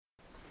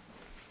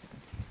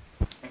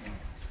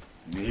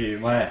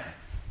Amen.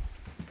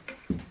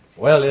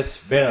 Well, it's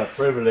been a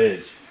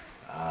privilege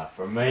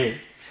for me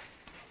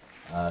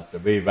to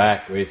be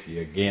back with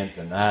you again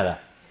tonight.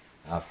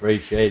 I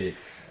appreciate it,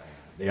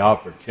 the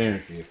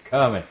opportunity of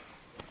coming,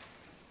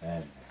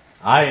 and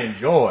I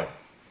enjoy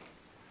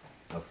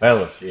the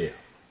fellowship.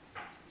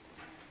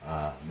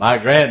 My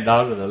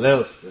granddaughter, the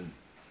Littleton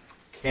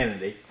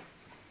Kennedy,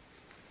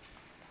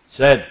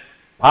 said,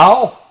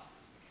 "Paul,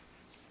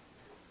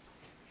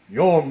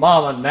 your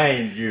mama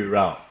named you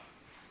wrong."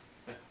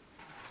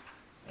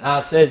 And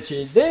I said,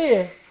 "She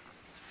did?"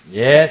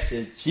 "Yes,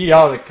 she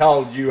ought to have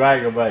called you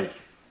aggravation."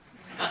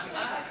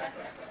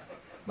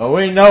 But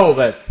we know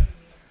that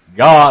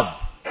God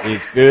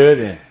is good,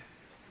 and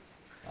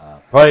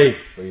pray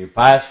for your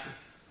pastor.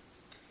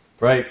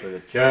 Pray for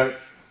the church.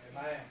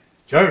 Amen.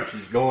 Church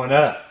is going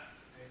up.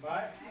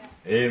 Amen.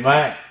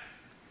 Amen.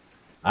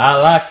 I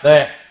like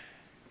that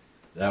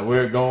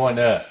we're going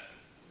up.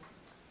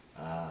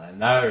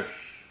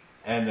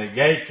 And the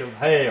gates of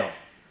hell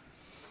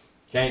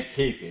can't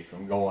keep you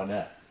from going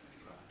up.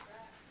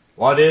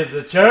 What is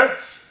the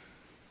church?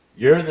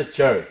 You're the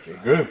church, a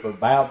group of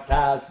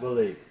baptized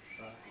believers,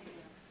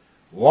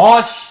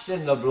 washed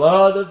in the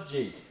blood of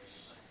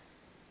Jesus,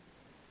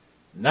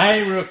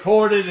 name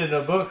recorded in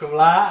the book of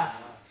life,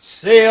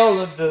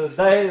 sealed unto the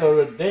day of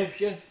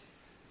redemption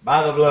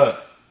by the blood.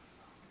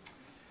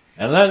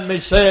 And let me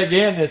say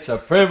again, it's a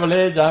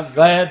privilege. I'm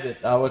glad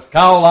that I was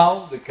called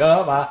on to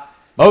come.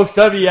 Most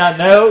of you I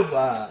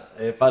know.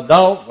 If I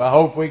don't, I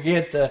hope we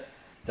get to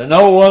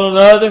know one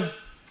another,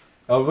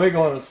 because we're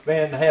going to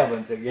spend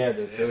heaven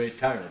together to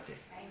eternity.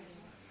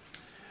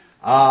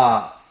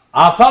 I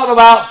thought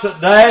about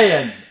today,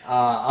 and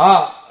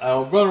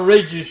I'm going to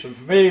read you some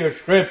familiar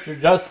scripture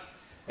just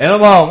in a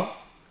moment.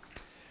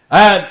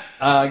 And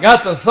I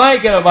got to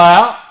thinking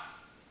about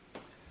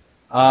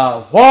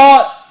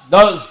what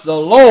does the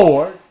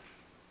Lord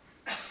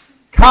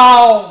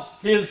call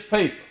His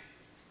people?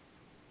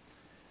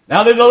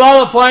 Now, there's a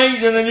lot of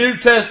things in the New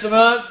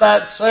Testament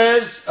that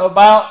says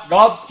about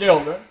God's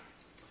children,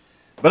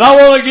 but I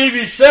want to give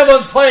you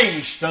 7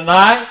 things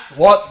tonight,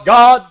 what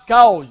God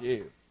calls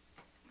you,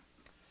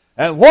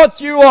 and what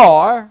you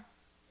are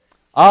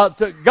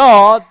to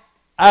God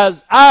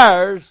as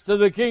heirs to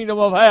the kingdom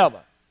of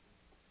heaven.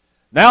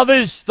 Now,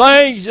 there's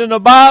things in the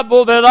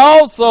Bible that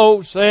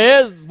also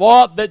says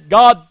what that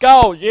God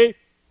calls you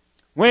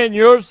when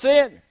you're a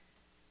sinner.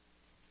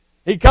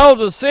 He calls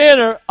a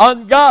sinner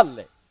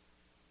ungodly.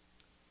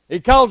 He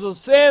calls a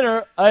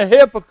sinner a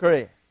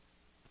hypocrite.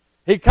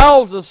 He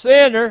calls a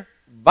sinner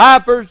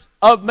vipers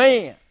of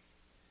men.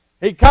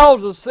 He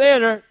calls a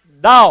sinner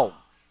dogs.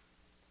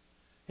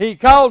 He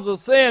calls a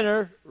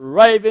sinner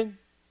raven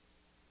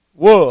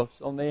wolves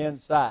on the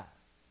inside.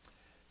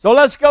 So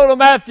let's go to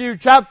Matthew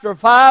chapter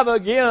 5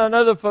 again,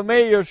 another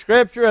familiar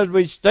scripture as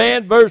we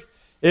stand. Verse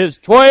is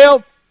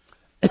 12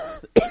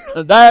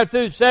 there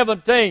through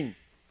 17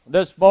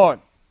 this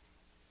morning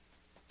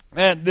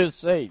and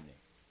this evening.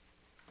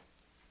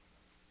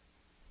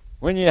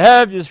 When you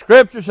have your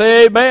scripture,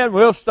 say amen,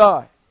 we'll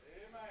start.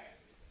 Amen.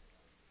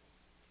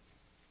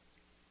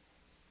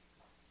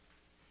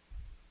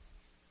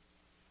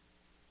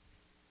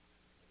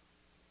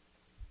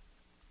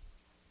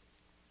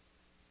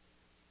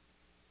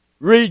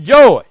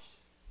 Rejoice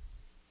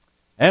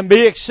and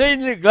be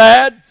exceedingly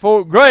glad,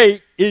 for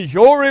great is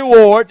your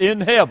reward in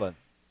heaven.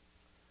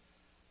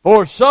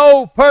 For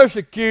so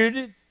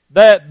persecuted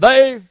that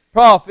they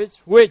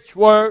prophets which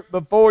were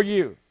before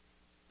you.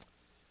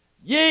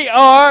 Ye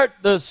are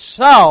the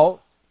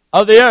salt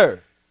of the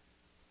earth.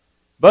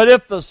 But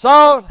if the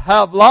salt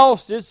have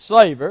lost its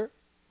savor,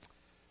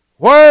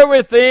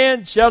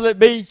 wherewithin shall it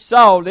be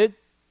salted?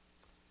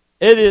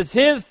 It is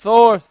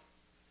henceforth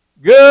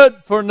good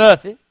for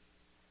nothing,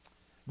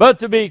 but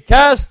to be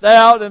cast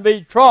out and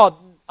be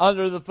trodden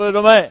under the foot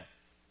of man.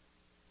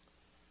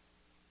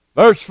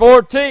 Verse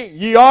 14,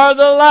 ye are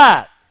the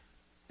light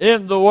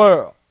in the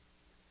world.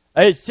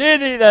 A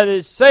city that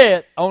is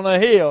set on a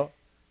hill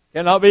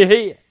cannot be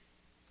hid.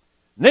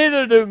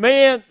 Neither do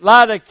men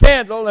light a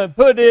candle and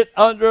put it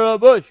under a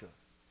bushel,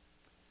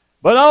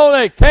 but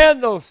on a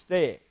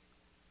candlestick,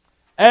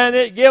 and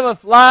it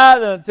giveth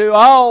light unto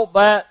all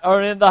that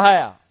are in the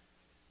house.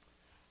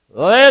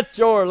 Let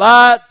your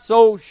light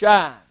so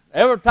shine.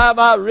 Every time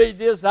I read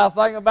this, I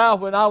think about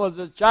when I was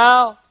a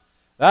child,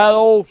 that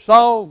old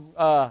song,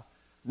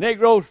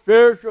 Negro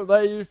Spiritual,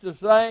 they used to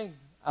sing,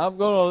 I'm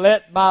going to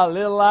let my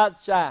little light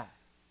shine,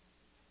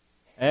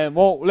 and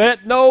won't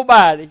let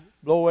nobody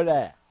blow it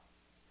out.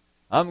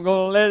 I'm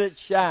going to let it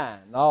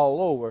shine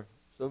all over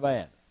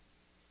Savannah.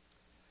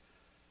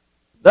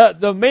 That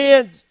the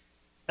men,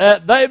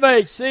 that they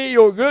may see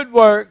your good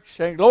works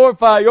and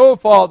glorify your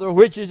Father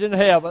which is in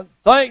heaven.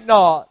 Think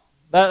not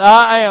that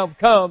I am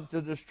come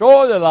to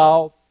destroy the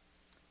law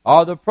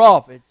or the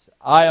prophets.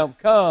 I am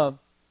come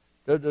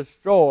to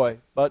destroy,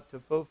 but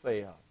to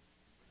fulfill.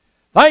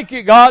 Thank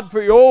you, God,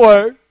 for your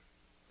word.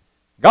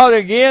 God,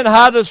 again,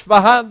 hide us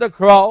behind the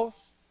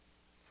cross.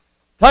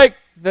 Take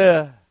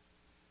the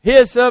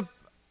hyssop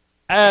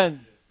and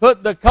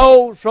put the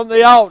coals from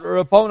the altar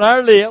upon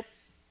our lips.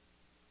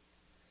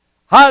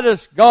 Hide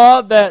us,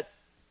 God, that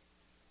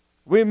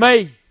we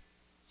may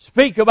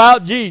speak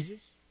about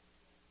Jesus.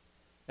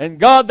 And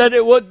God, that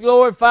it would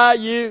glorify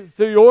you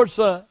through your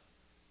Son.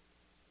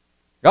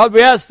 God,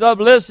 we ask thy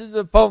blessings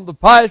upon the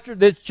pastor,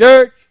 this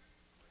church,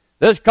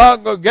 this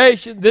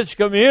congregation, this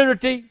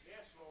community.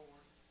 Yes, Lord.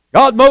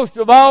 God, most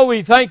of all,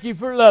 we thank you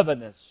for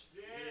loving us.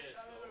 Yes,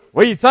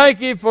 we thank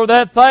you for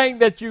that thing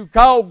that you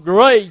call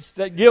grace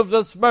that gives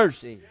us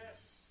mercy.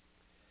 yes.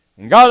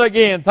 And God,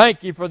 again,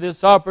 thank you for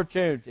this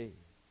opportunity.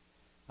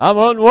 I'm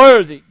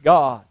unworthy,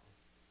 God,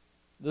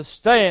 to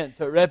stand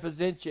to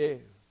represent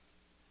you.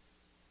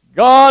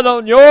 God,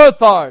 on your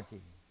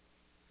authority,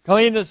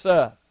 clean us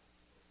up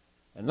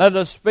and let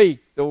us speak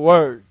the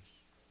words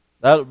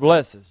that will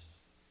bless us.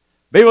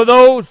 Be with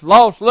those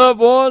lost loved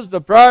ones, the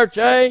prayer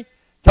chain.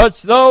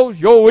 Touch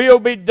those, your will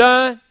be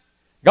done.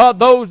 God,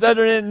 those that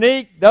are in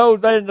need, those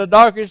that are in the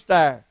darkest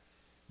hour.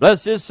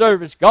 Bless this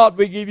service. God,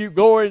 we give you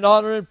glory and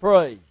honor and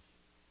praise.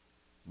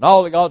 And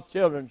all of God's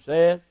children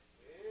said,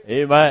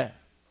 Amen.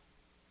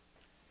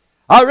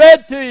 I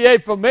read to you a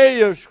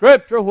familiar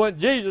scripture when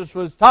Jesus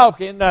was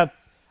talking to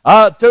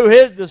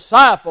his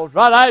disciples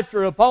right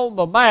after upon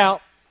the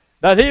mount,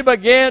 that he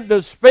began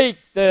to speak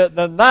the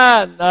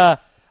 9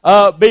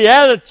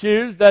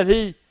 Beatitudes that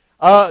he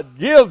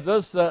gives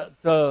us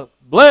to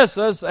bless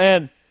us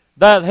and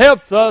that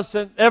helps us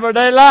in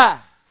everyday life.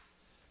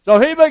 So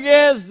he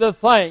begins to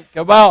think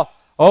about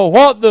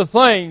what the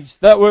things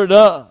that were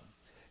done.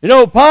 You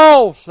know,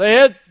 Paul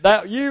said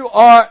that you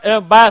are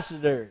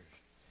ambassadors.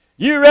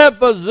 You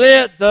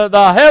represent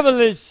the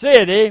heavenly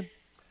city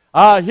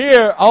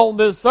here on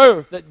this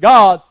earth that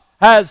God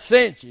has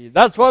sent you.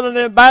 That's what an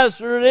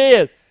ambassador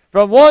is.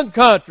 From one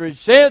country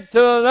sent to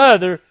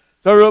another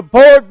to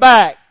report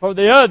back for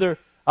the other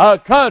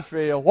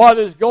country of what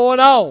is going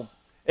on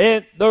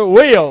in their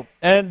will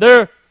and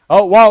their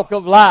walk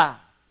of life.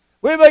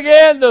 We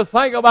began to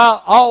think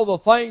about all the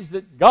things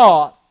that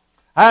God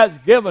has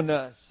given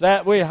us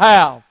that we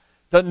have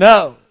to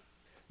know.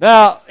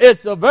 Now,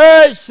 it's a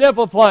very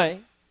simple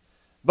thing,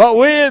 but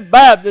we as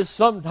Baptists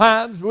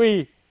sometimes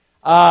we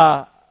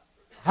have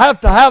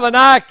to have an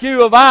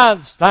IQ of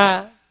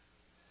Einstein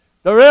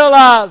to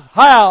realize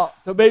how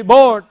to be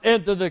born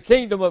into the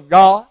kingdom of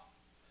God,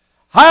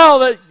 how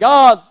that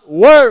God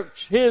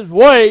works His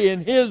way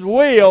and His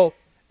will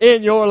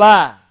in your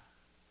life.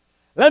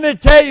 Let me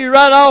tell you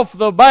right off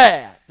the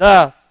bat,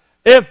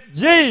 if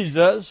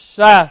Jesus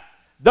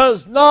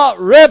does not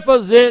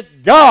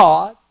represent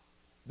God,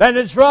 then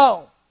it's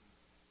wrong.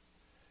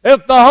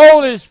 If the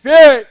Holy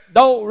Spirit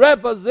don't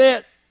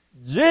represent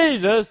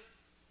Jesus,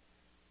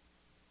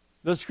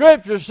 the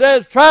Scripture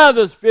says, try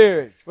the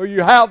spirits, for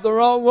you have the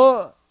wrong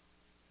one.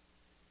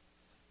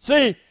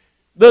 See,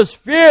 the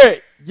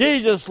Spirit,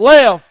 Jesus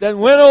left and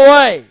went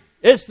away.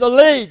 It's to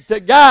lead, to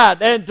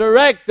guide, and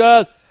direct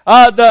us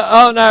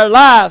on our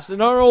lives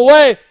and on our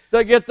way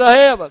to get to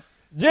heaven.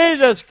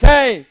 Jesus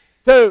came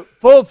to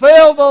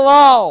fulfill the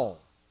law.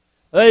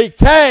 He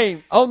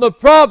came on the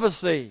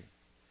prophecy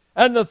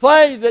and the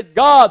things that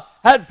God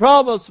had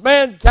promised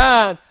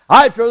mankind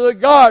after the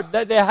garden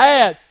that they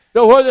had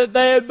to where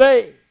they'd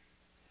be.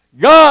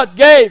 God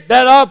gave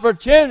that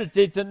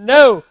opportunity to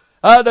know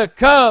to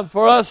come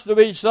for us to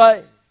be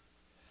saved.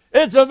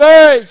 It's a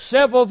very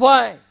simple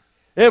thing.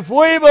 If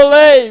we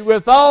believe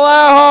with all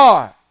our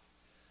heart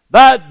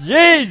that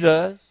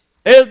Jesus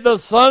is the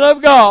Son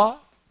of God,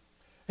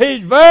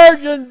 He's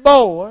virgin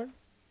born,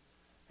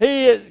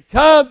 He has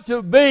come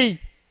to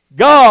be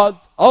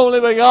God's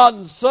only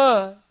begotten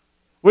Son,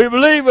 we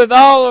believe with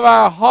all of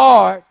our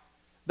heart,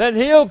 then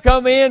He'll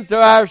come into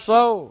our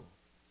soul.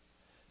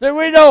 See,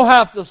 we don't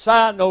have to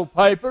sign no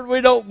papers.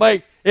 We don't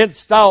make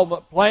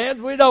installment plans.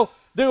 We don't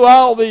do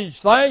all these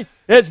things.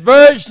 It's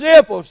very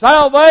simple.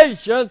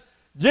 Salvation,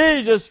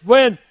 Jesus,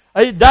 when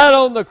He died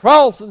on the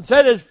cross and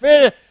said it's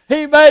finished,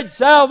 He made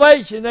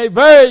salvation a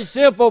very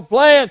simple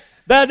plan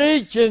that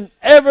each and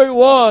every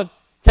one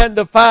can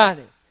define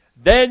it.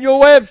 Daniel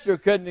Webster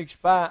couldn't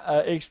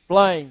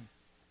explain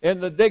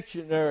in the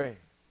dictionary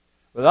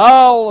with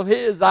all of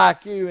his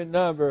IQ and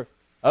number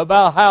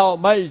about how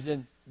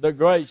amazing the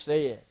grace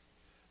is.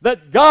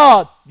 That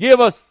God give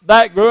us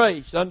that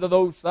grace under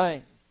those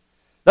things.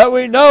 That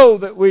we know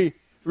that we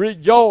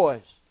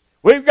rejoice.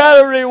 We've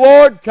got a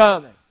reward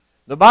coming.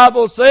 The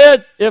Bible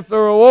said if the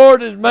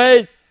reward is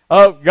made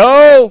of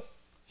gold,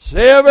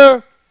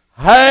 silver,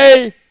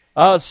 hay,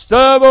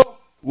 stubble,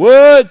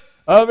 wood,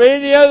 of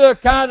any other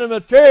kind of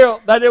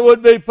material, that it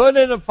would be put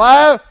in a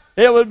fire,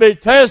 it would be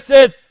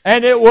tested,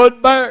 and it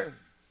would burn.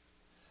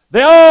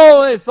 The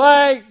only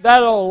thing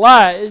that'll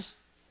last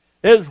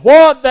is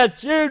what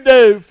that you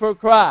do for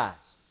Christ.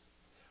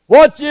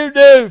 What you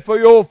do for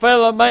your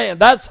fellow man.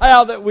 That's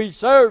how that we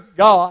serve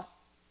God.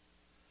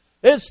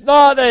 It's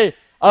not a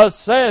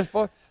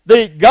successful.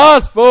 The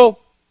gospel,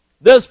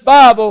 this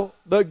Bible,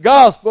 the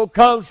gospel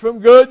comes from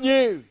good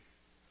news.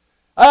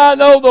 I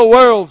know the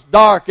world's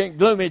dark and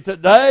gloomy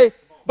today,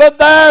 but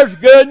there's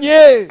good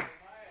news.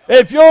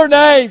 If your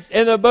name's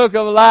in the book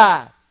of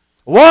life,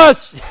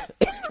 washed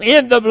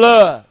in the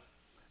blood.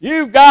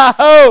 You've got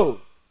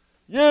hope.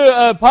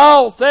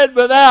 Paul said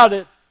without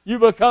it, you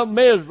become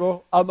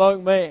miserable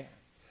among men.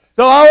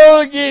 So I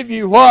want to give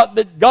you what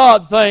that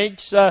God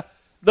thinks, the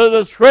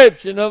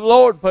description of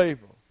Lord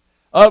people,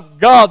 of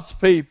God's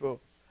people,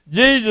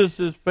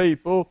 Jesus'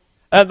 people,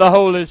 and the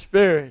Holy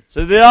Spirit.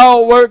 So they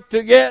all work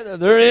together.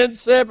 They're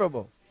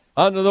inseparable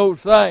under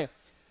those things.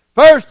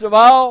 First of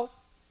all,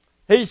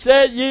 he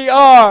said, ye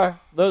are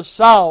the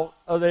salt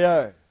of the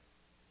earth.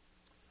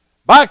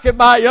 Back in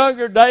my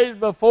younger days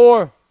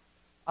before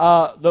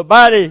the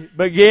body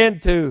began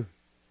to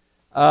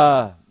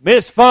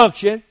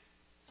misfunction,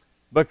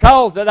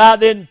 because that I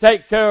didn't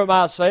take care of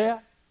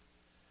myself,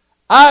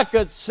 I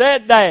could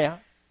sit down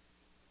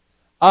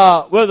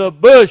with a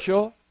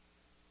bushel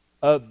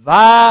of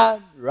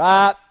vine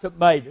ripe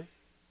tomatoes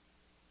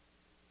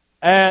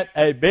and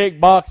a big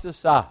box of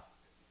salt.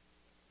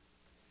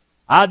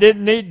 I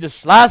didn't need to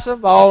slice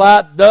them. All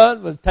I'd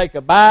done was take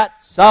a bite,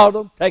 salt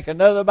them, take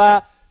another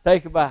bite,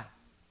 take a bite.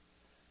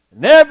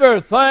 And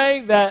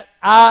everything that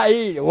I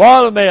eat,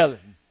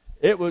 watermelon,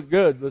 it was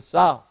good with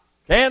salt.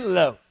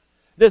 Cantaloupe,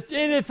 just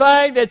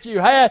anything that you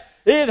had,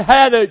 it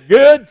had a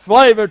good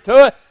flavor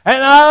to it,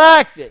 and I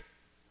liked it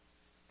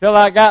till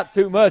I got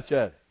too much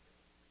of it.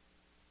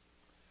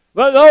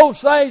 But those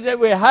things that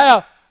we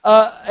have,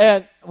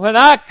 and when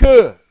I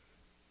cook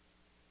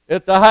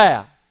at the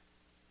house,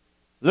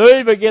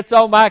 Louisa gets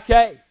on my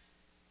case.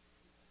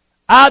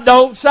 I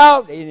don't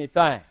salt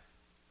anything,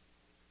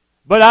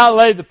 but I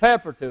lay the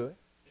pepper to it.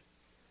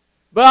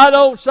 But I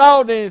don't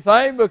salt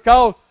anything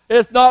because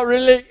it's not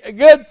really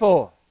good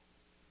for it.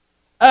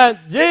 And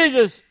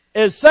Jesus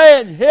is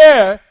saying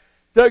here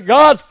to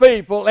God's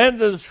people in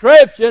the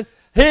description,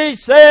 He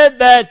said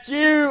that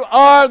you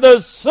are the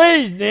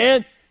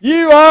seasoning,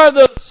 you are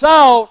the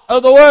salt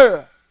of the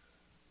world.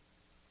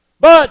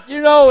 But,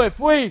 you know, if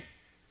we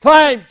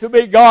claim to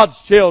be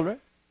God's children,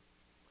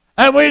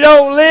 and we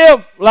don't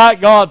live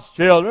like God's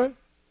children,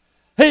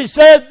 He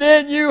said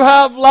then you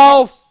have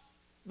lost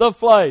the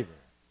flavor.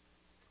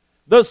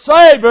 The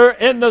savor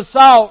in the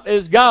salt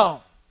is gone.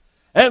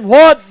 And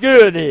what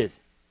good is it?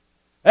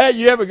 Hey,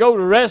 you ever go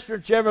to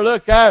restaurants, you ever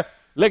look there,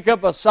 lick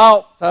up a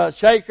salt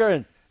shaker,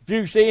 and if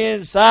you see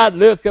inside,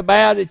 look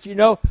about it, you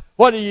know,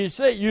 what do you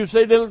see? You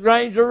see little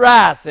grains of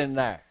rice in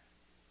there.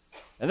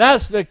 And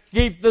that's to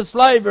keep the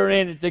flavor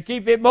in it, to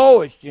keep it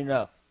moist, you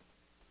know.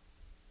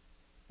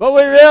 But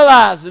we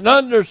realize and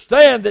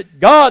understand that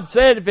God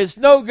said if it's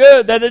no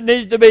good, that it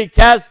needs to be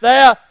cast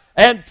out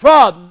and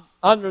trodden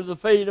under the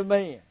feet of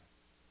men.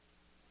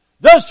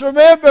 Just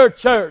remember,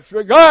 church,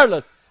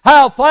 regardless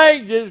how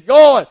things is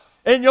going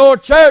in your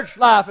church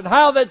life and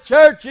how the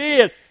church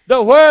is,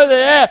 to where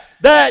they at,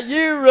 that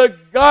you,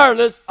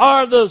 regardless,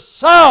 are the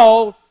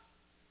salt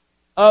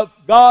of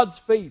God's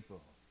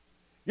people.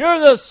 You're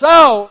the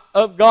salt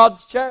of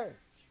God's church.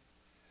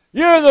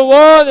 You're the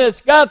one that's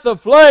got the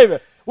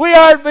flavor. We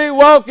ought to be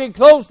walking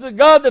close to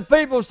God that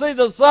people see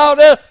the salt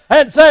in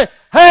and say,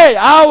 hey,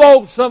 I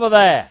want some of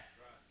that.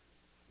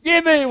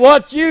 Give me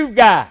what you've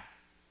got.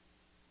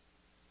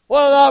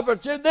 What an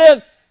opportunity.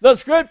 Then the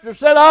Scripture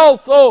said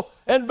also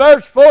in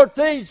verse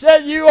 14, said,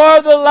 you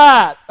are the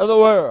light of the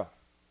world.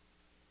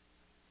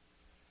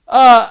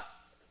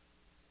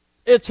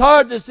 It's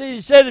hard to see.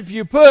 He said if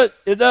you put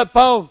it up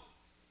on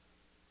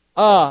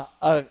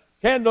a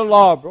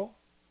candelabra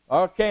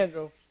or a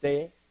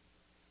candlestick,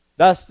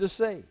 that's the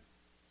seed.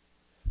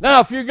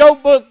 Now, if you go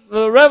book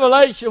the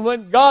Revelation,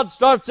 when God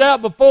starts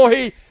out before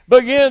He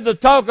begins to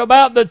talk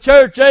about the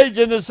church age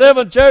and the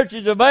 7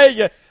 churches of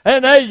Asia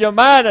and Asia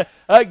Minor,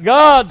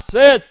 God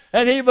said,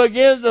 and He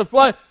begins to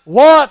explain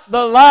what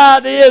the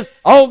light is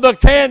on the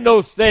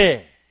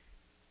candlestick.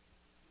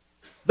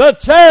 The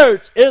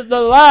church is the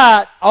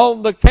light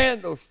on the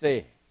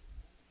candlestick.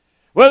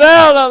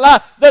 Without a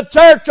light, the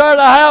church ought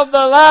to have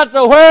the light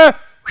to where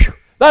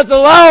that the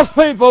lost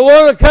people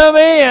want to come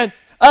in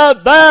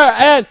up there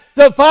and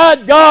to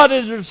find God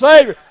as their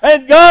Savior.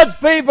 And God's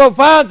people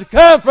find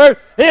comfort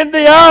in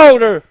the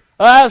altar,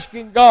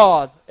 asking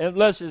God and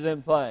blesses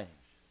them things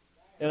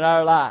in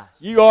our lives.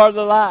 You are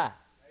the light.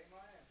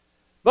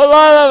 But a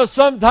lot of us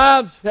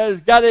sometimes has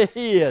got it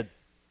hid.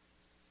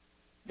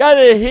 Got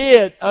it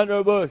hid under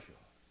a bushel.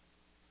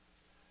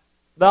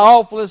 The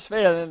awfulest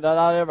feeling that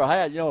I ever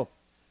had, you know,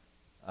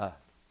 now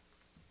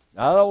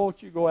I don't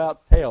want you to go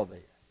out and tell this.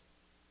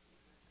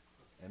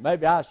 And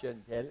maybe I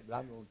shouldn't tell it, but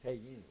I'm going to tell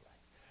you anyway.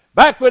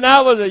 Back when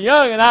I was a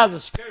young and I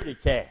was a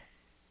scaredy cat,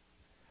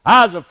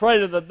 I was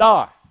afraid of the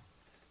dark.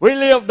 We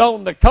lived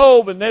on the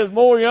Cove, and there's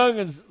more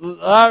young'uns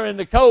there in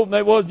the Cove than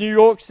there was New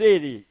York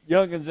City,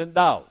 young'uns and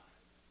dogs.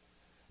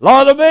 A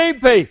lot of mean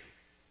people.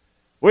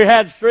 We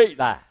had street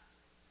lights.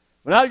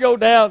 When I'd go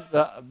down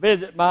to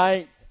visit my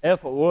Aunt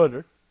Ethel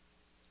Woodard,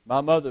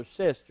 my mother's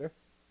sister,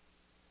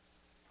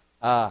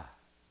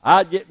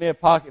 I'd get me a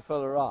pocket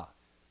full of rocks.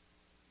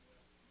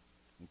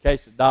 In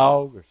case a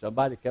dog or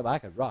somebody come, I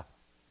could rock.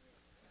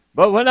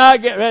 But when I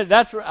get ready,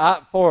 that's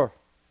for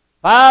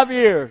 5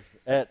 years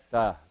at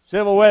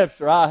Civil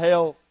Webster, I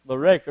held the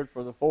record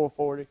for the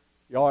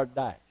 440-yard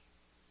dash.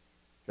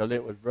 because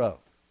it was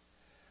broke.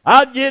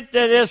 I'd get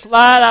to this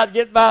light, I'd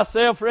get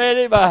myself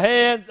ready, my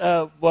hand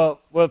was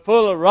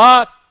full of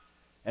rocks,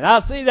 and I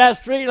see that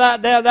street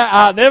light down there.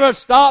 I never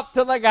stopped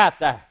till I got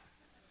there.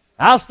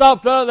 I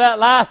stopped under that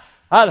light,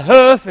 I'd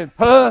huff and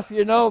puff,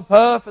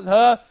 puff and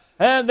huff,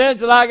 and then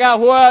till I got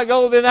where I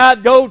go, then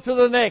I'd go to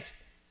the next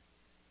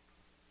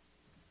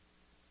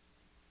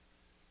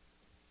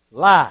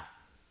light,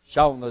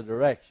 showing the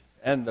direction.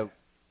 And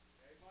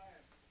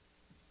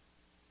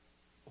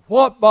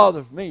what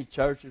bothers me,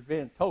 church, is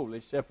being totally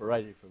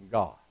separated from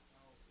God.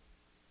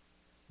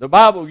 The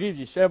Bible gives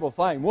you several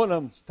things. One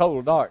of them is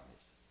total darkness.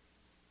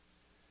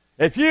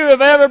 If you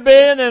have ever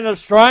been in a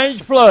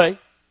strange place,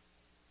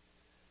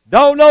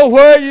 don't know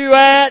where you're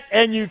at,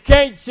 and you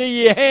can't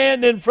see your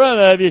hand in front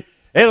of you,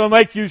 it'll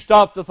make you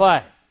stop the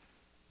thing.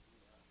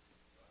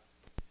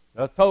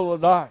 The total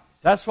darkness.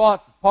 That's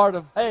what part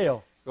of hell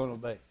is going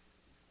to be.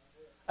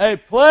 A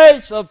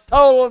place of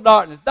total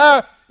darkness.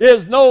 There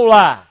is no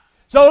light.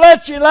 So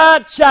let your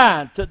light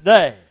shine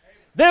today.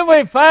 Then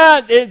we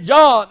find in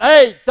John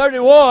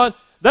 8:31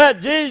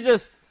 that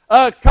Jesus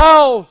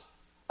calls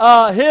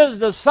his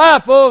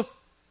disciples,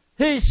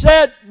 he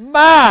said,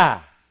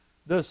 my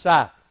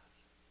disciples.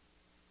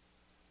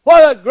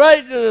 What a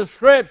great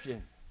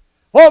description.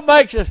 What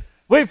makes us,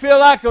 we feel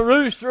like a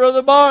rooster of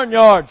the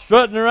barnyard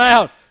strutting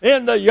around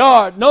in the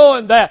yard,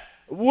 knowing that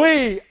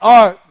we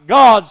are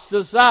God's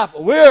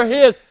disciples. We're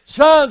His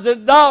sons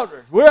and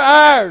daughters. We're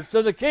heirs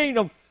to the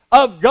kingdom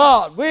of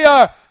God. We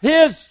are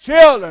His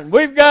children.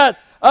 We've got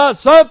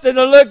something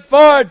to look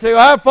forward to.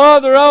 Our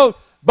Father owns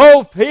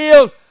both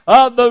hills,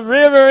 the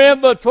river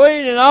in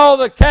between, and all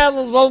the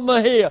cattle on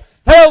the hill.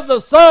 Tell the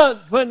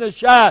sun when to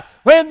shine,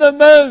 when the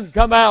moon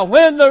come out,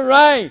 when the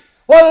rain.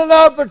 What an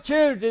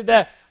opportunity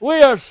that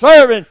we are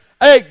serving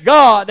a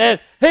God. And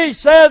He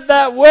said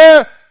that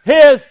we're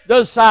His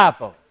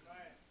disciples.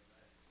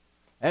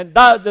 And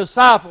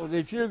disciples,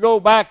 if you go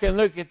back and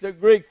look at the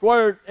Greek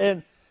word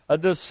in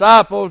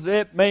disciples,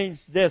 it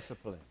means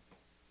discipline.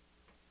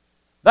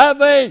 That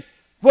means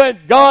when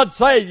God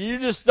saves you, you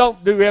just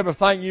don't do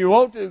everything you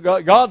want to.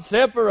 God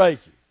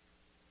separates you.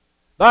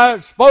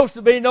 There's supposed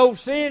to be no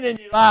sin in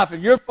your life,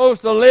 and you're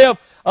supposed to live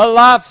a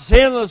life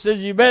sinless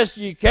as best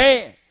you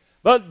can.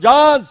 But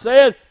John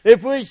said,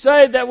 if we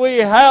say that we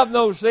have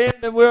no sin,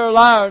 then we're a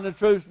liar and the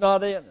truth's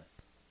not in us.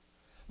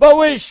 But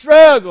we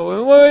struggle,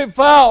 and when we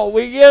fall,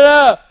 we get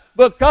up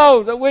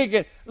because we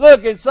can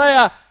look and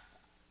say,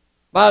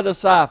 my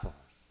disciples,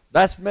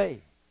 that's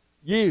me,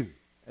 you,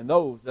 and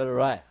those that are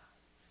around.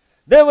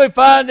 Then we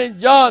find in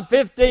John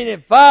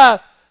 15:5,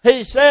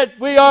 He said,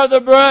 we are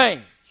the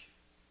branch.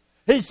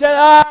 He said,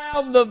 I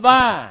am the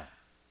vine,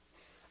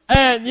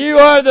 and you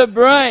are the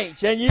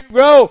branch, and you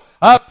grow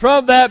up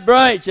from that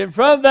branch, and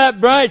from that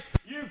branch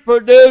you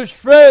produce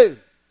fruit.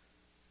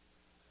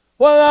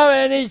 Well,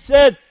 and He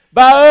said,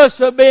 by us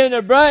being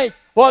a branch,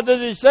 what did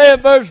He say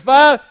in verse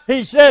 5?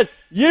 He said,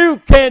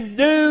 you can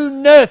do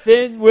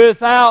nothing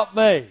without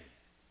me.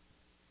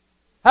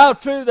 How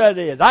true that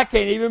is. I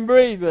can't even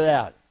breathe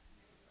without it.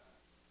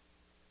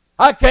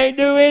 I can't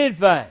do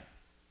anything.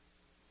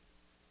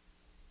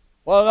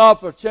 What an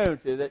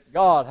opportunity that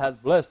God has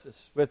blessed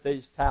us with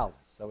these talents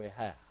that we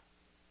have.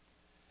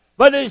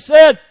 But He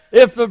said,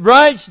 if the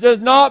branch does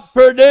not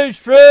produce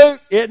fruit,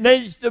 it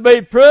needs to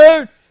be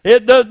pruned.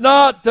 It does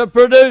not to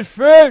produce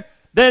fruit,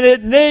 then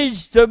it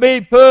needs to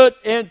be put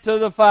into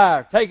the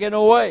fire, taken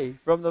away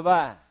from the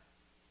vine.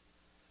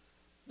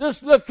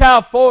 Just look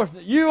how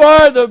fortunate. You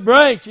are the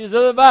branches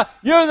of the vine.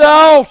 You're the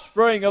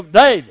offspring of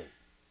David.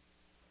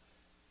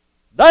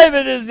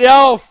 David is the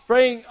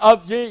offspring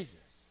of Jesus.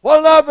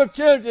 What an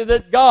opportunity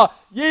that God,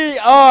 ye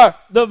are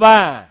the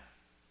vine.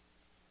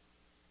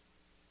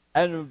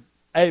 And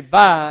a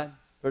vine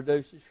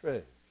produces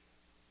fruit.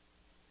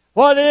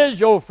 What is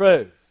your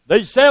fruit?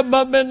 There's 7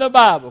 of them in the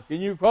Bible.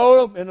 Can you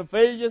quote them in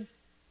Ephesians?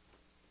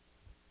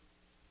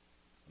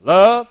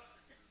 Love,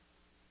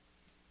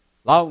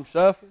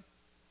 long-suffering,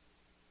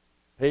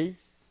 peace,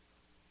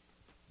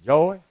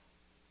 joy,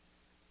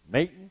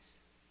 meekness.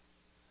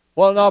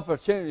 What an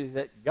opportunity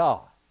that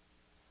God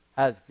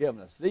has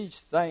given us. These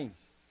things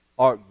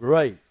are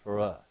great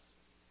for us.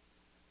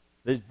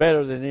 It's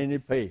better than any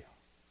pill.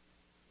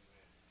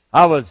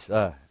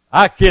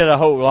 I kid a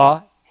whole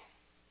lot.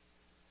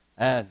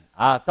 And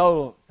I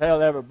tell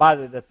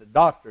everybody that the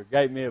doctor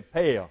gave me a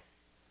pill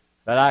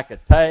that I could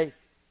take,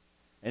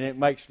 and it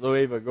makes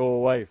Louisville go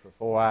away for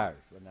 4 hours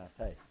when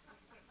I take it.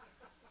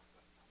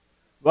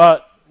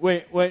 But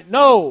we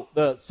know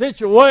the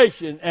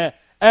situation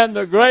and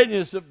the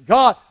greatness of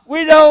God.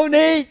 We don't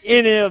need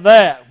any of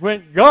that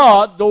when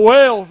God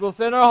dwells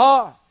within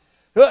our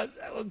heart.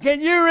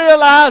 Can you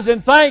realize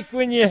and think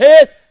when you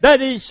hear that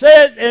He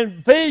said in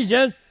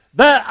Ephesians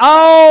that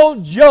all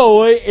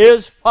joy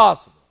is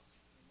possible?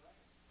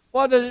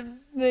 What does it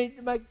need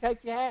to take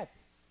you happy?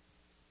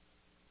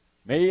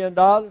 $1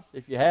 million?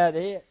 If you had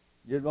it,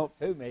 you'd want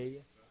 $2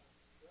 million.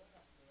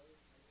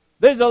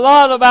 There's a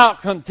lot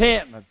about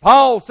contentment.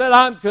 Paul said,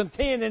 I'm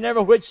content in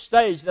every which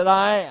stage that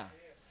I am.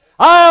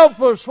 I am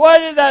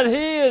persuaded that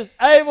he is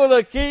able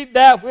to keep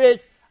that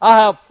which I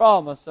have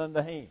promised unto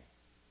him.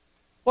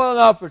 What an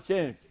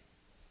opportunity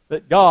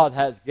that God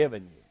has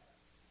given you.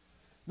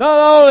 Not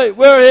only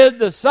we're his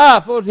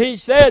disciples, he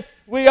said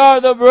we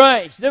are the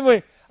branch. Then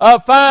we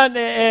find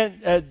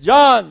in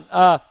John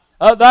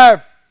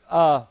there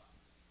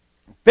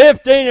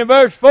 15 and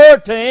verse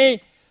 14,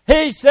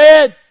 he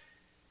said,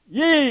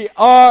 ye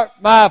are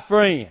my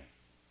friends.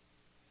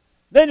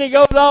 Then he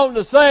goes on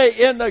to say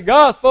in the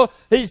gospel,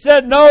 he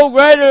said, no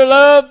greater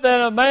love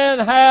than a man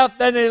hath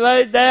than he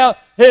laid down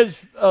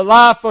his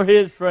life for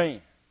his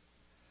friend.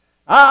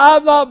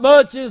 I'm not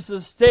much in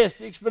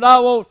statistics, but I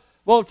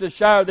want to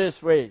share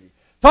this with you.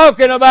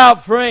 Talking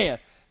about friends,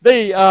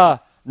 the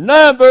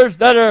numbers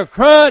that are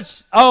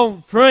crunched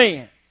on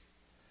friends.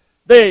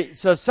 The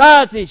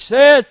society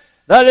said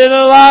that in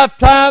a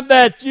lifetime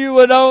that you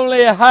would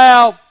only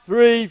have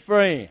 3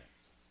 friends.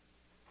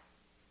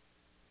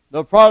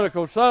 The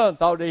prodigal son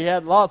thought he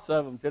had lots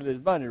of them till his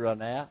money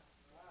run out.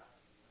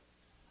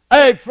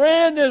 A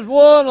friend is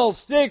one who'll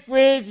stick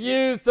with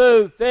you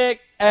through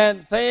thick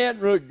and thin,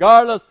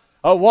 regardless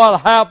of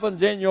what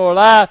happens in your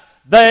life.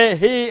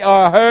 He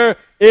or her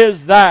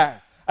is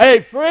there.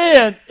 A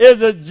friend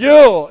is a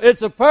jewel.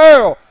 It's a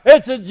pearl.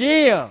 It's a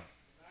gem.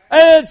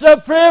 And it's a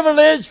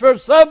privilege for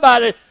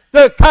somebody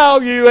to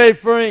call you a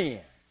friend.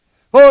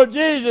 For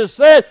Jesus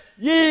said,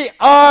 ye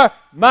are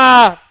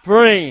my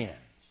friends.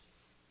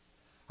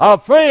 Our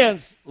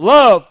friends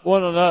love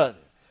one another.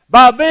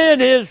 By being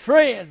his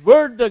friends,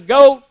 we're to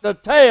go to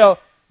tell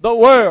the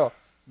world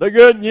the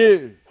good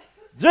news.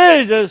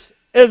 Jesus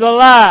is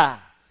alive.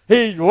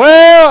 He's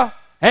well,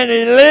 and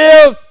he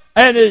lives,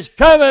 and he's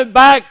coming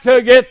back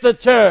to get the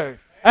church.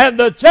 And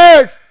the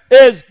church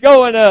is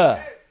going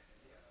up.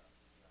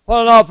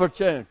 What an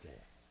opportunity.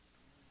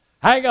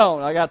 Hang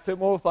on, I got 2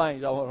 more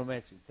things I want to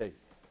mention to you.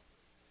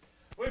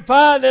 We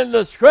find in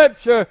the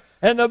scripture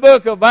in the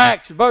book of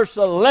Acts, verse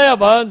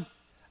 11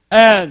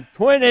 and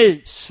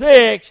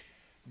 26,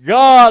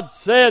 God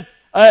said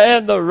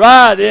in the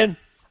writing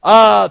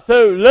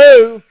through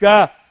Luke,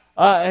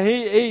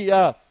 he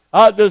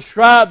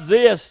describes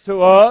this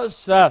to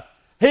us.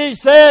 He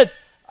said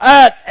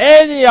at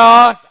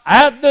Antioch,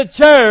 at the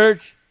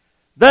church,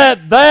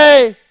 that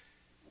they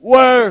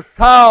were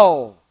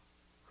called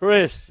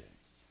Christians.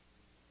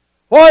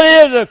 What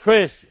is a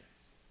Christian?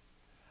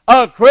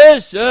 A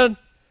Christian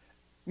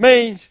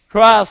means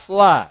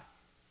Christ-like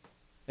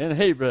in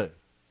Hebrew.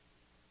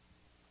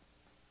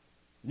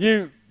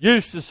 You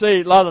used to see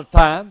a lot of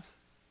times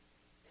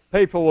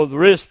people with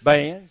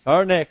wristbands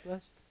or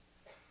necklace.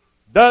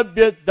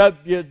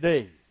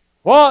 WWD.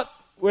 What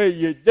will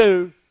you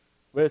do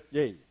with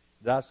Jesus?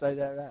 Did I say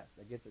that right?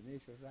 Did I get the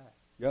initials right?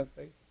 Young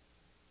people?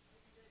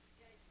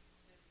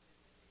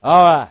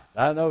 All right.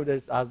 I know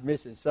this. I was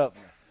missing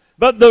something.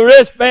 But the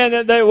wristband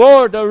that they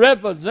wore to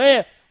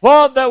represent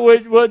what that we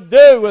would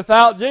do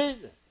without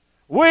Jesus.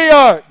 We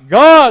are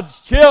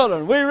God's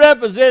children. We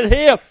represent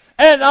him.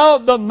 And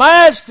the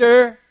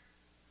master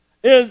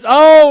is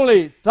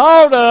only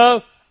thought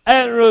of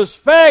and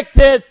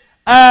respected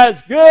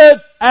as good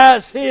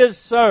as his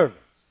servants.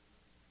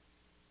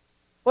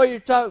 What are you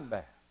talking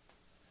about?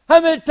 How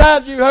many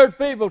times have you heard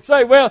people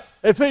say, well,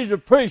 if he's a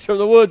preacher,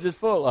 the woods is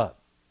full of them.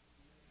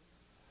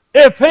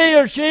 If he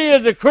or she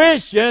is a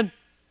Christian,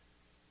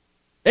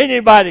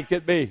 anybody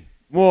could be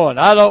one.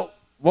 I don't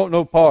want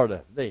no part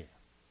of it.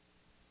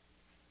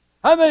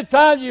 How many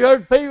times have you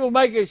heard people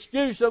make an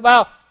excuse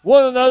about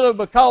one another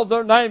because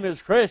their name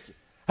is Christian?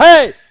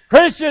 Hey,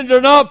 Christians are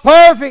not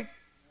perfect.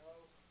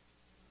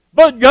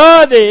 But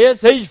God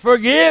is. He's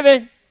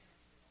forgiving.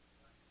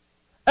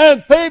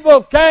 And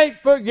people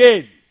can't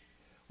forgive you.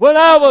 When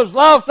I was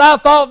lost, I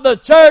thought the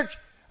church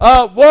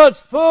was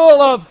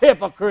full of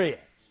hypocrites.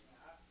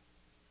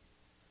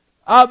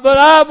 But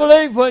I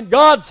believe when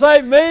God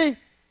saved me,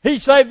 he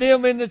saved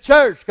them in the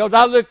church because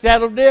I looked at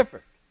them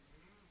different.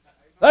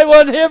 They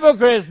wasn't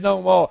hypocrites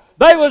no more.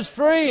 They was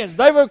friends.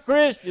 They were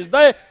Christians.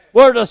 They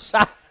were the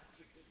salt.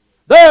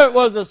 There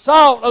was the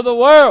salt of the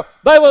world.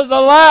 They was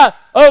the light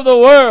of the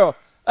world.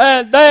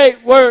 And they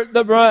were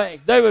the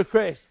branch. They were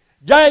Christians.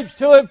 James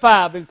 2 and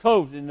 5 in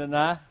closing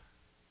tonight.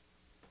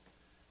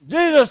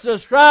 Jesus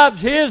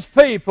describes his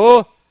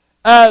people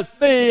as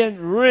being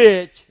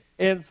rich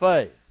in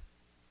faith.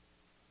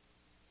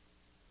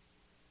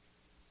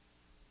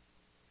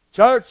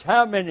 Church,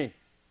 how many?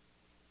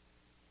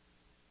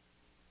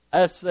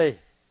 Let's see.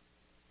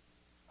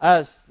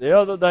 As the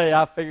other day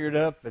I figured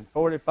up, in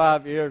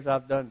 45 years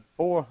I've done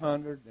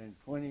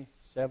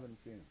 427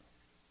 funerals.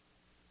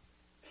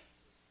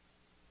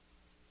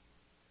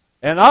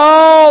 In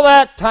all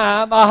that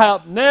time, I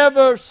have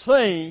never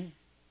seen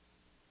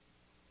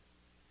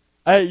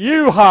a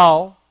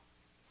U-Haul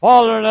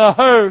following a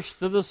hearse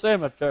to the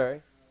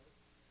cemetery.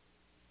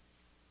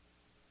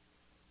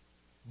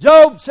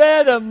 Job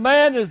said a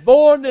man is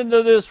born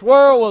into this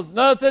world with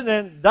nothing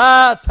and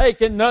die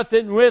taking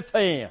nothing with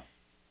him.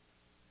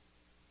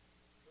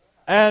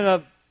 And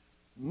a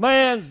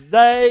man's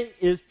day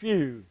is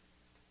few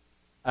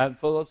and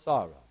full of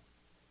sorrow.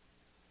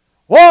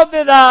 What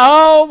did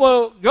I own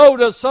will go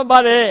to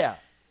somebody else.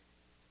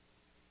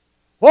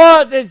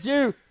 What did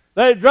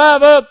they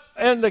drive up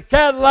in the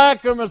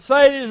Cadillac or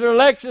Mercedes or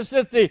Lexus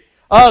at the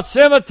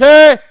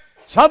cemetery?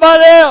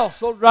 Somebody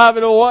else will drive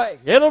it away.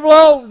 It'll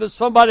belong to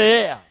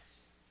somebody else.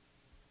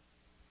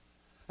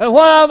 And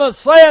what I'm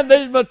saying,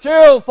 these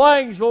material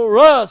things will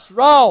rust,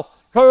 raw,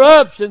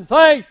 corruption,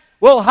 things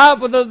will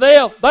happen to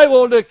them. They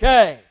will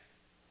decay.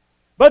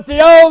 But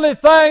the only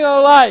thing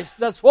of life,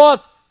 that's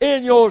what's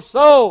in your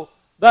soul,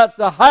 that's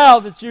how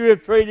that you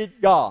have treated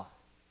God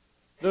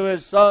through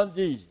His Son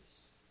Jesus.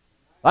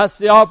 That's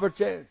the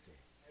opportunity.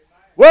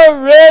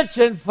 We're rich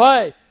in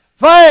faith.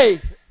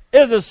 Faith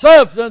is the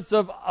substance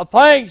of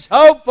things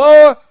hoped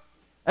for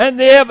and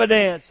the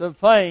evidence of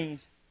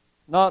things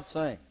not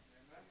seen.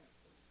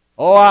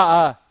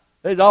 Oh,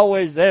 there's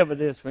always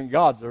evidence when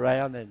God's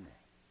around, isn't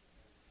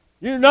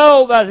there? You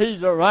know that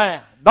He's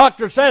around.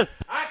 Doctor said,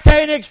 I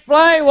can't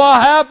explain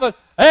what happened.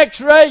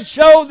 X-ray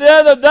showed the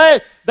other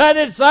day that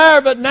it's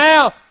there, but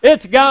now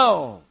it's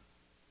gone.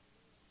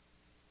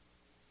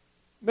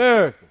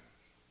 Miracles.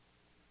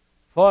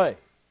 Faith.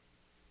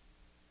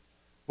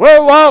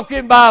 We're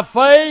walking by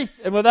faith,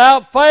 and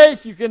without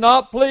faith you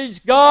cannot please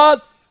God.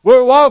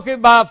 We're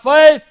walking by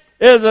faith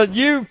is a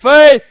new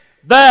faith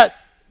that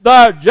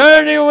the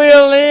journey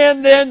will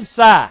end in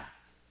sight.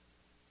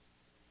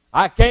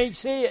 I can't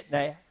see it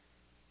now,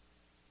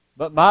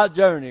 but my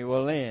journey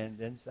will end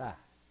in sight.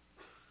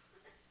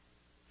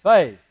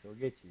 Faith will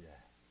get you there.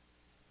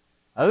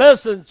 Now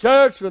listen,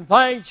 church, when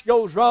things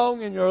goes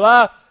wrong in your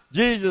life,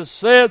 Jesus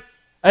said,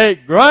 a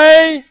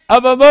grain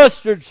of a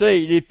mustard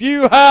seed, if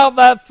you have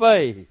that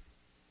faith,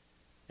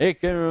 it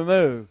can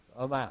remove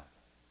a mountain.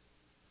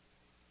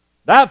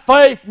 That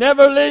faith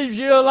never leaves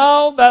you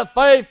alone. That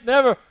faith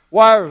never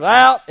wears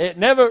out. It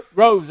never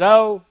grows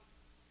old.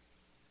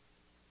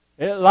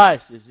 It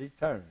lasts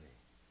eternity.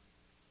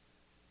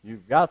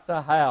 You've got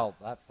to have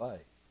that faith.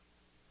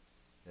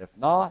 If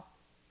not,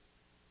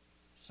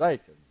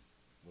 Satan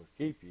will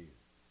keep you.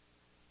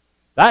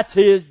 That's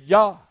his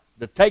job,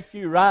 to take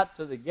you right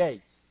to the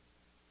gates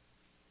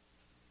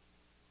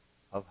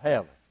of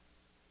heaven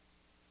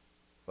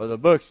for the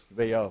books to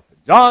be opened.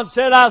 John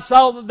said, I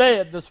saw the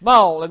dead, the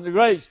small and the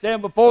great,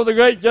 stand before the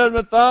great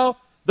judgment throne.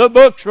 The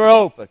books were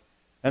opened,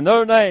 and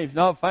their names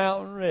not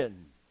found and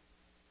written.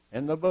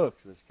 And the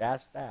books was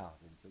cast out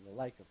into the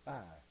lake of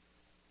fire,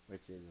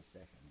 which is the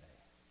second death.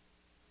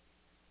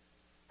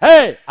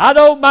 Hey, I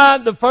don't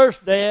mind the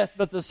first death,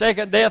 but the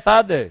second death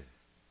I do.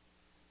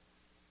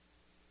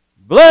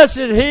 Blessed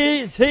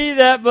is he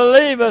that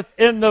believeth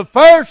in the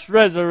first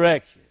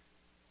resurrection,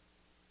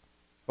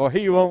 for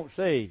he won't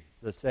see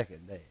the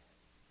second death.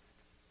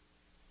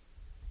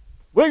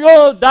 We're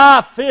going to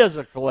die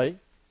physically,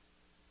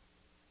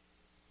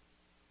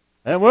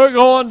 and we're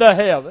going to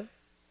heaven.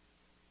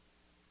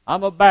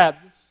 I'm a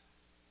Baptist,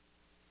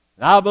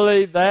 and I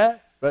believe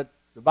that, but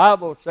the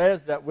Bible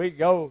says that we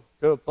go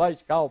to a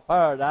place called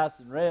paradise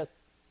and rest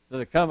to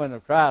the coming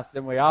of Christ,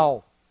 then we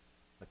all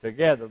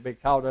together be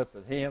caught up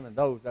with Him, and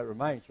those that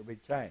remain shall be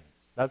changed.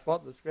 That's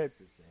what the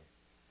Scripture says.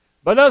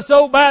 But us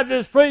old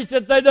Baptists preach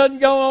that they doesn't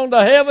go on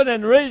to heaven,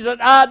 and the reason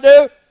I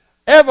do,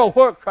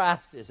 everywhere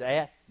Christ is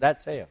at,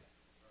 that's heaven.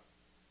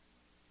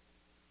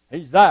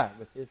 He's there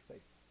with His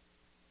people.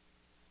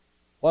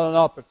 What an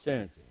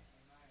opportunity.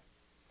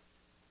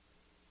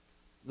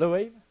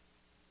 Louisa,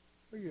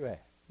 where you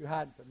at? You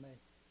hiding from me?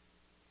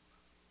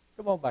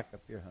 Come on back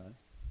up here, honey.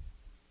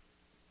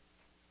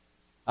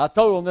 I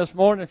told them this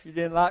morning if you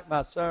didn't like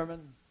my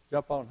sermon,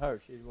 jump on her.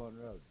 She's the one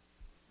who wrote it.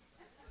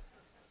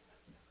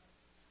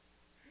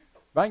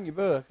 Bring your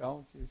book. I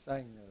want you to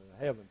sing the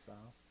heaven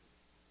song.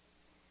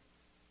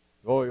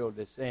 Royal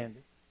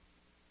descended.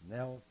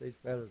 Now I want these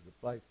fellas to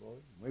play for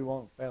you. We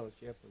want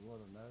fellowship with one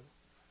another.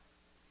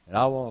 And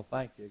I want to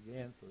thank you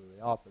again for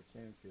the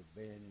opportunity of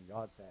being in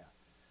God's house.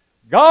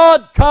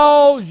 God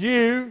calls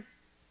you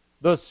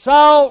the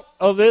salt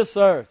of this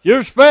earth.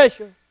 You're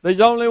special. There's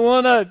only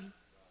one of you.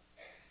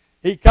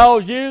 He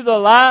calls you the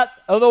light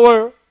of the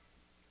world.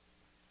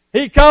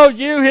 He calls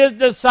you His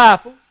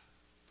disciples.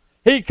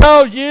 He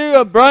calls you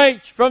a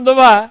branch from the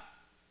vine.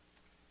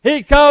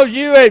 He calls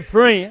you a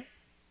friend.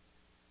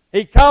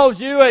 He calls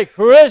you a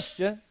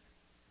Christian.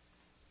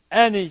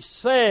 And He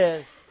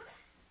says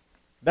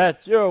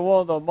that you're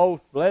one of the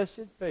most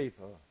blessed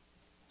people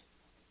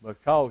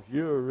because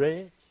you're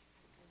rich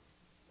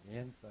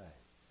in faith.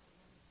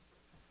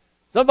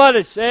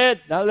 Somebody said,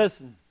 now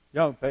listen,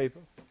 young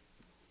people,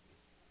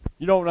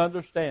 you don't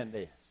understand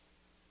this.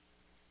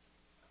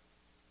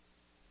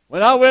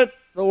 When I went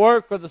to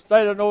work for the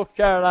state of North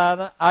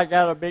Carolina, I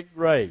got a big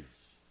raise.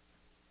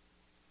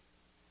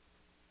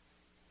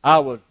 I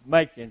was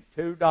making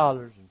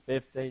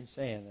 $2.15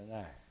 an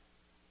hour.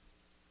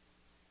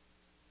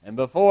 And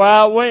before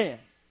I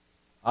went,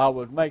 I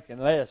was making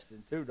less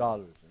than $2 an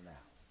hour.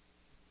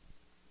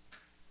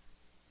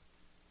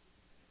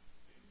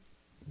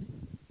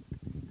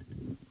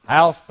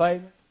 House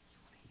payment,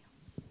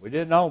 we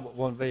didn't own but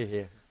one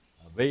vehicle.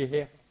 A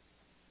vehicle,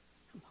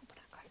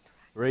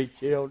 3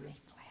 children,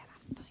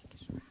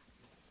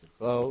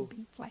 clothes,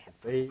 B flat.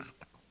 feed,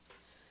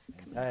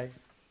 and take, and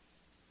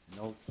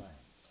those things.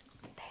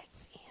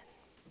 That's in.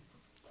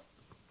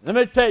 Let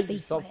me tell you B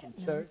something, flat,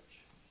 no. church.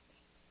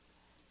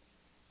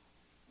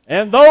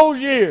 In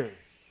those years,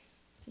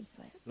 C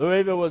flat.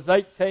 Louisa was 18,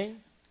 I think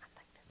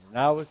that's and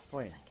I was It's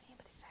 20. the second hand,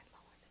 but it's that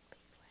lower than B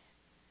flat.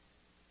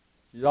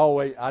 She's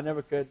always, I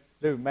never could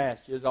do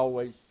math. She was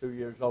always 2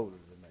 years older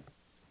than me.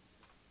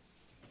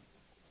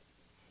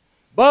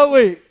 But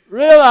we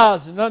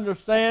realize and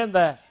understand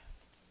that,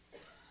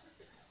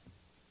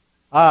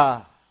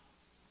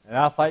 and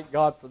I thank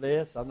God for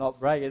this. I'm not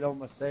bragging on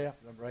myself,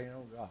 I'm bragging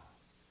on God.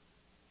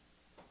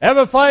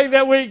 Everything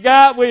that we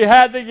got, we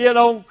had to get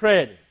on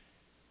credit.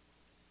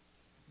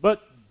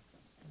 But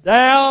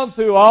down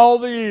through all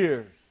the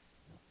years,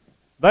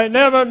 they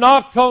never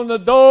knocked on the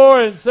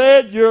door and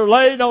said, you're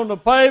late on the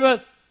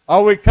payment,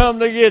 or we come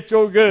to get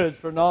your goods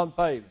for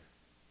non-payment.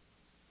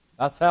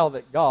 That's how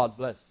that God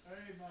blessed us.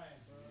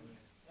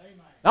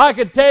 I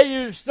could tell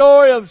you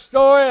story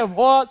of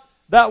what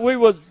that we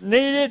was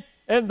needed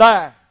and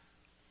there.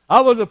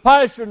 I was a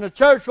pastor in the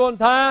church one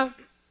time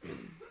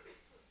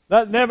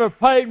that never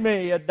paid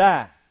me a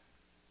dime.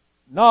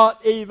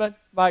 Not even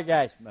my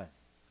gas money.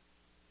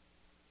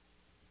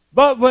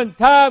 But when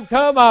time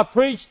come, I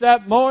preached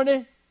that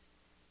morning.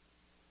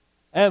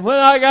 And when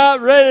I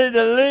got ready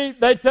to leave,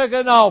 they took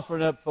an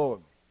offering up for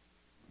me.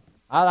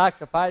 I like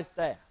to pay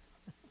staff.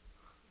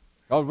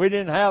 Because we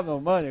didn't have no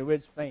money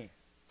we'd spend.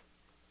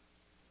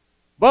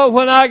 But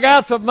when I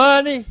got the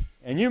money,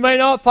 and you may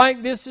not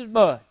think this is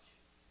much,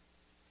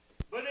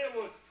 but it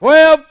was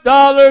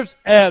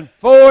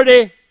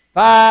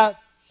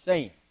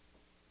 $12.45.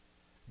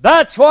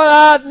 That's what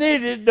I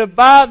needed to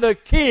buy the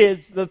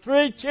kids, the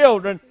 3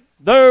 children,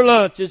 their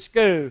lunch at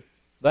school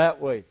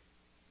that week.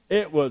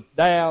 It was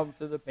down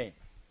to the penny.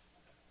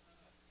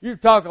 You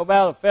talk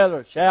about a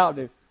fella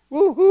shouting,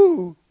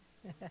 woo-hoo.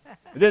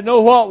 We didn't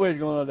know what we was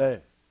going to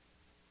do.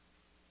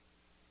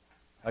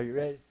 Are you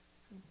ready?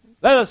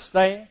 Let us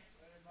stand.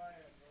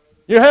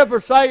 You help her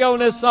sing on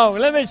this song.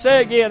 Let me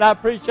say again, I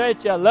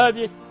appreciate you. I love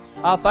you.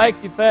 I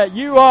thank you for that.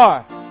 You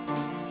are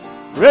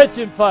rich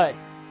in faith.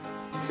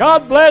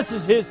 God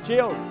blesses His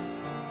children.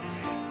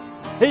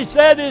 He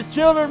said His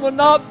children will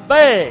not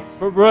beg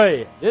for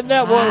bread. Isn't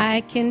that what?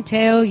 I can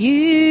tell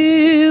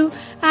you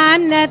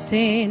I'm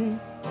nothing,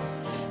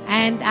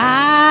 and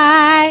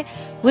I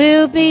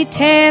will be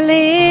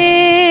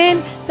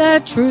telling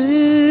the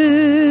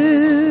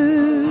truth.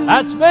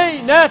 That's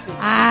me, nothing.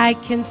 I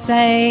can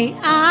say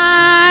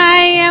I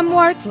am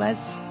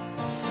worthless,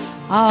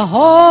 a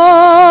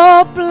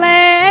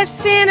hopeless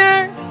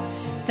sinner.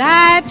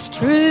 That's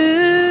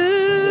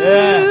true.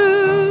 Yeah.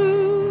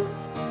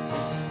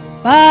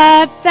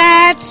 But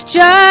that's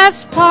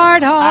just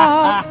part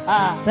of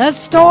the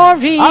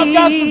story. I've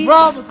got the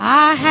problem.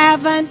 I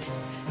haven't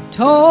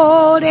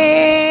told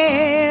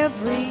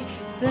everything.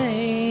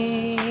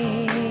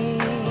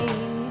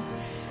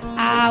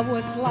 I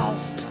was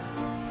lost,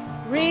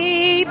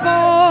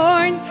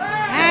 reborn,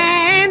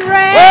 and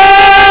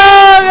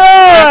raised a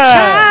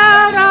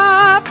child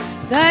of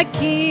the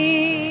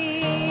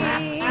King.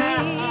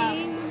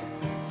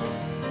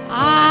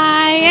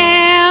 I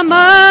am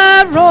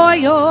a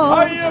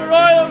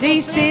royal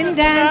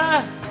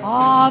descendant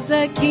of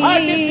the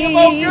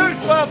King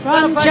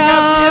from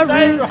Jerusalem.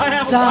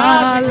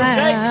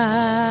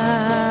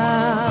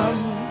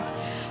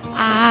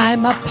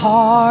 I'm a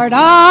part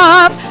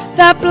of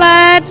the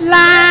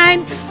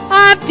bloodline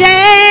of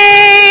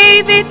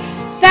David.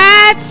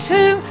 That's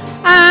who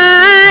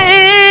I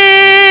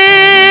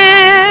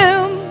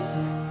am.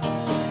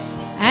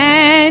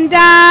 And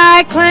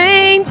I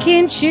claim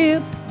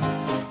kinship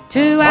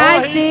to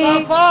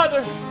Isaac,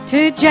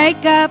 to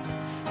Jacob,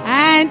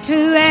 and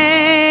to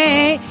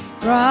Abraham.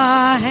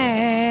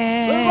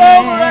 Move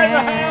over,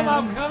 Abraham.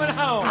 I'm coming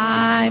home.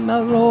 I'm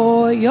a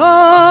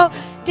royal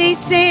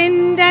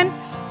descendant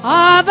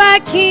of a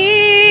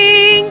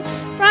king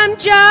from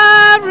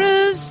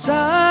Jerusalem.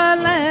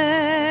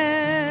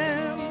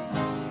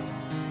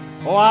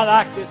 Oh, I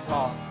like this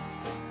part.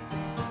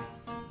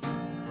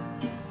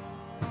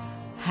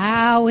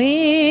 How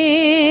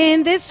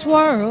in this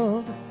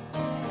world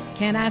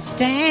can I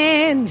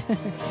stand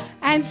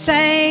and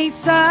say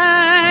such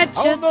a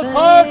thing? On the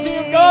authority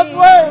of God's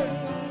word,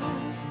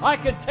 I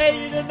can tell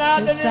you tonight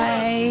to that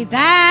say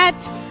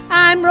that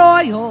I'm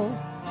royal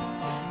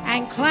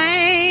and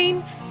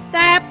claim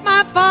that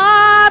my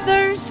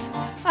father's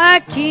a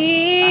king.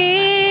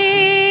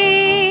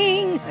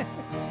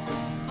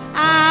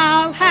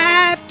 I'll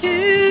have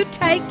to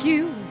take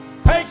you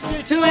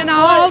to an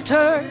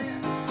altar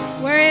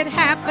where it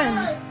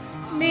happened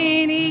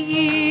many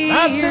years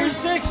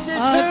 1962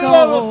 ago.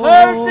 on a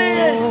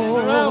Thursday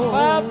around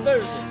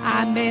 5:30.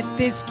 I met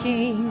this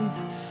king.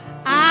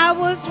 I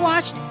was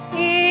washed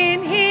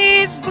in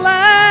his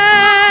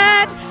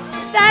blood.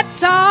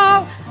 That's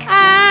all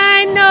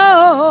I know.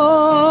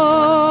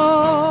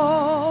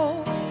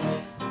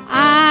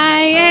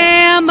 I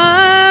am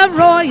a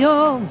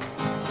royal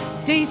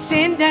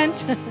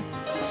descendant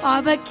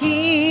of a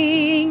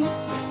king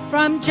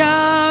from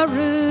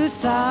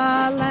Jerusalem.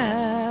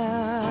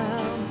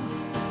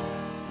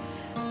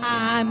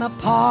 I'm a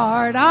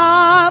part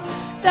of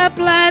the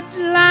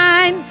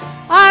bloodline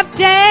of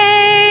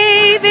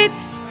David.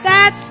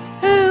 That's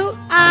who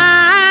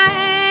I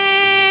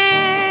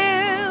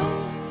am.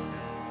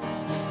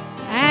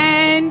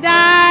 And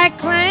I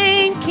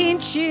claim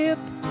kinship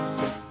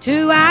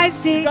to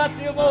Isaac,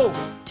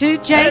 to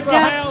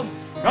Jacob,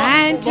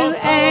 and to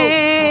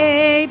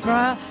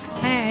Abraham.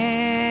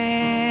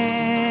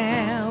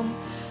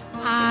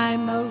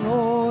 I'm a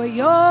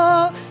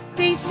royal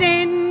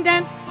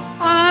descendant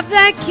of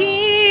the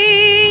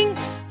King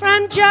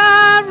from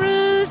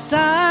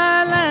Jerusalem.